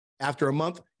After a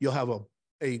month, you'll have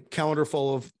a calendar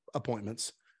full of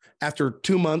appointments. After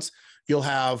 2 months, you'll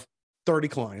have 30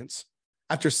 clients.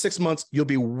 After 6 months, you'll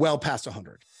be well past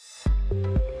 100.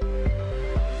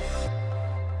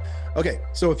 Okay,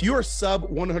 so if you are sub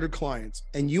 100 clients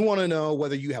and you want to know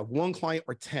whether you have 1 client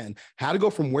or 10, how to go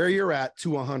from where you're at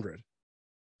to 100,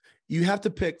 you have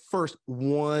to pick first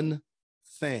one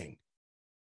thing,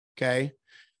 okay?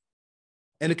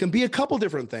 And it can be a couple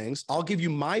different things. I'll give you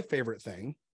my favorite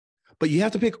thing, but you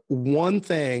have to pick one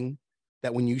thing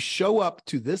that when you show up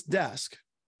to this desk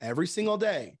every single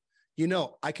day, you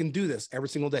know, I can do this every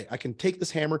single day. I can take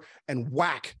this hammer and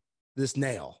whack this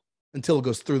nail until it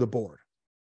goes through the board.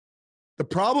 The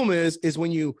problem is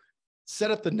when you set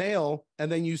up the nail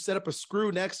and then you set up a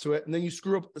screw next to it and then you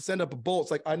send up a bolt.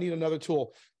 It's like, I need another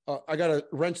tool. I got to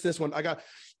wrench this one.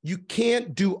 You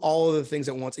can't do all of the things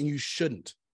at once, and you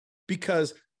shouldn't,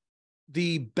 because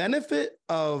the benefit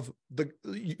of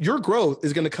your growth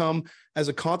is going to come as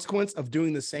a consequence of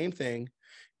doing the same thing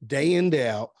day in, day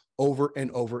out, over and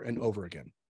over and over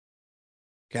again.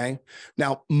 Okay.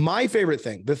 Now, my favorite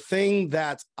thing, the thing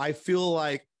that I feel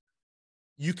like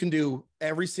you can do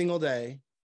every single day,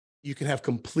 you can have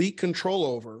complete control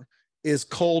over, is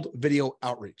cold video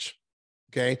outreach.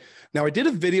 Okay. Now, I did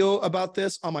a video about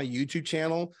this on my YouTube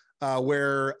channel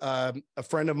where a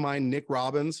friend of mine, Nick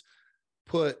Robbins,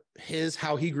 put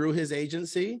how he grew his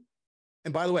agency.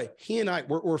 And by the way, he and I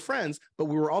were friends, but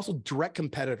we were also direct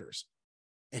competitors.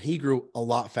 And he grew a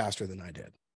lot faster than I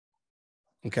did.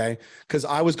 Okay. Because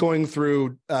I was going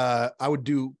through, I would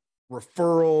do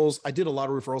referrals. I did a lot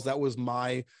of referrals. That was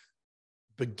my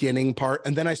beginning part.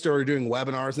 And then I started doing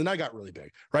webinars and I got really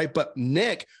big, right? But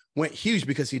Nick went huge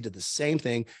because he did the same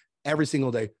thing every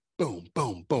single day. Boom,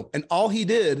 boom, boom. And all he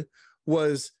did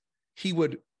was he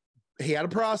had a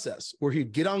process where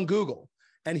he'd get on Google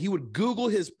and he would Google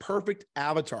his perfect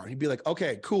avatar. He'd be like,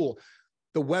 okay, cool.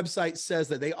 The website says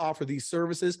that they offer these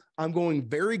services. I'm going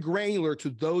very granular to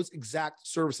those exact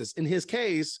services. In his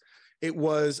case, it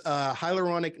was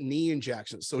hyaluronic knee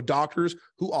injections. So doctors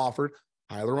who offered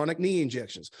hyaluronic knee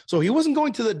injections. So he wasn't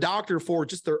going to the doctor for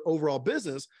just their overall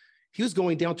business. He was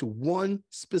going down to one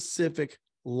specific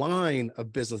line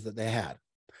of business that they had.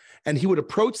 And he would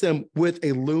approach them with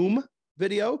a Loom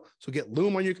video. So get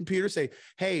Loom on your computer, say,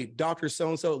 hey, Dr.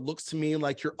 So-and-so, it looks to me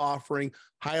like you're offering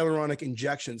hyaluronic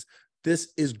injections.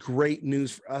 This is great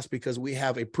news for us because we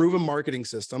have a proven marketing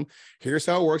system. Here's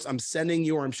how it works. I'm sending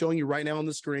you, or I'm showing you right now on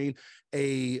the screen,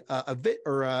 an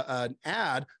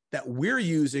ad that we're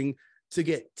using to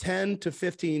get 10 to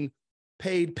 15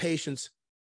 paid patients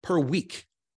per week.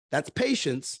 That's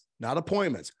patients, not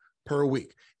appointments, per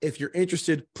week. If you're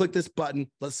interested, click this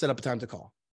button. Let's set up a time to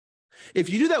call. If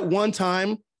you do that one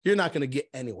time, you're not going to get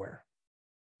anywhere.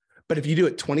 But if you do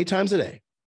it 20 times a day,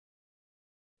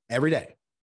 every day,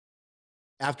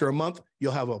 after a month,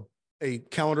 you'll have a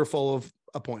calendar full of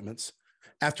appointments.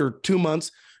 After 2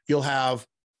 months, you'll have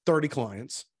 30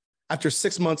 clients. After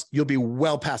 6 months, you'll be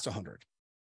well past 100.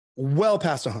 Well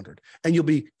past 100. And you'll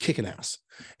be kicking ass.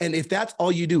 And if that's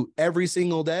all you do every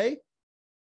single day,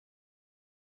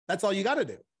 that's all you got to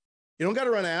do. You don't got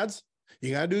to run ads.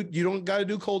 You don't got to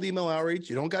do cold email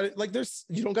outreach. You don't got to,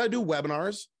 you don't got to do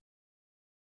webinars.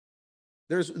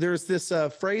 There's this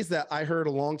phrase that I heard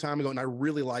a long time ago, and I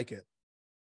really like it.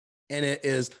 And it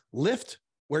is lift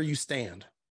where you stand.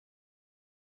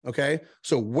 Okay.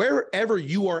 So wherever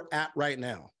you are at right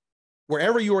now,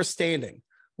 wherever you are standing,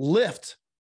 lift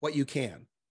what you can.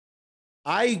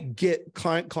 I get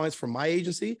clients from my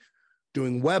agency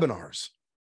doing webinars.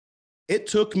 It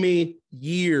took me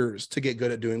years to get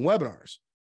good at doing webinars,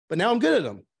 but now I'm good at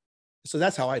them. So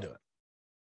that's how I do it.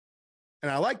 And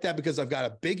I like that because I've got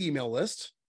a big email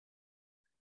list.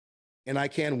 And I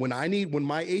can, when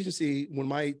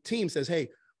my team says, hey,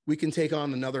 we can take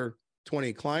on another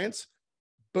 20 clients,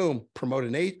 boom, promote a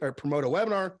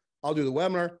webinar. I'll do the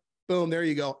webinar. Boom, there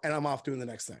you go. And I'm off doing the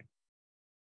next thing.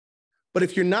 But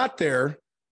if you're not there,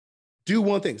 do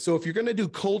one thing. So if you're going to do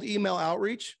cold email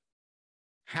outreach,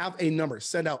 have a number,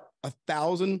 send out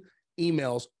 1,000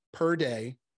 emails per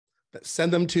day, that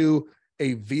send them to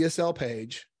a VSL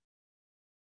page,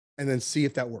 and then see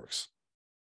if that works.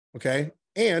 Okay.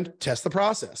 And test the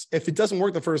process. If it doesn't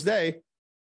work the first day,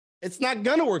 it's not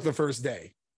going to work the first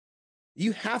day.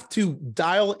 You have to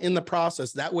dial in the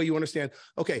process. That way you understand,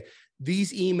 okay,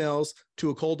 these emails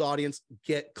to a cold audience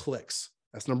get clicks.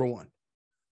 That's number one.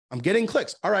 I'm getting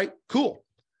clicks. All right, cool.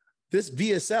 This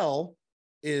VSL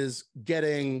is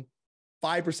getting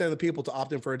 5% of the people to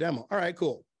opt in for a demo. All right,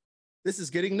 cool. This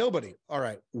is getting nobody. All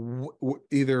right.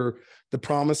 Either the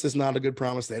promise is not a good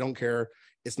promise. They don't care.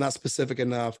 It's not specific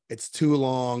enough. It's too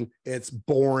long. It's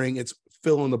boring. It's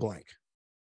fill in the blank.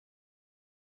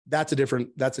 That's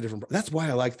why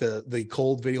I like the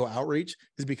cold video outreach,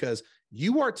 is because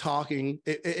you are talking,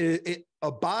 it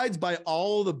abides by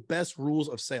all the best rules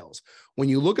of sales. When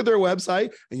you look at their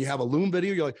website and you have a Loom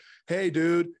video, you're like, hey,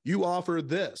 dude, you offer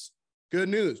this. Good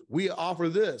news. We offer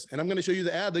this. And I'm going to show you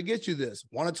the ad that gets you this.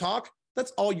 Want to talk?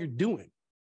 That's all you're doing.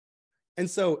 And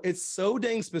so it's so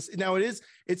dang specific. Now it's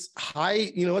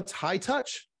high, it's high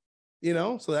touch,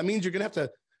 so that means you're going to have to,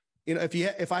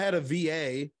 if I had a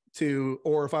VA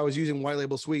or if I was using White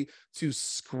Label Suite to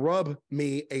scrub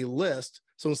me a list.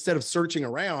 So instead of searching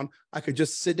around, I could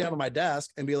just sit down at my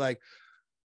desk and be like,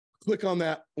 click on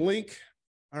that link.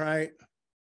 All right,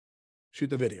 shoot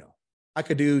the video. I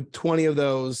could do 20 of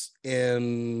those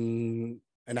in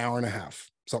an hour and a half,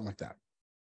 something like that.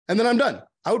 And then I'm done.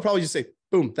 I would probably just say,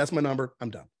 boom, that's my number. I'm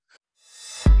done.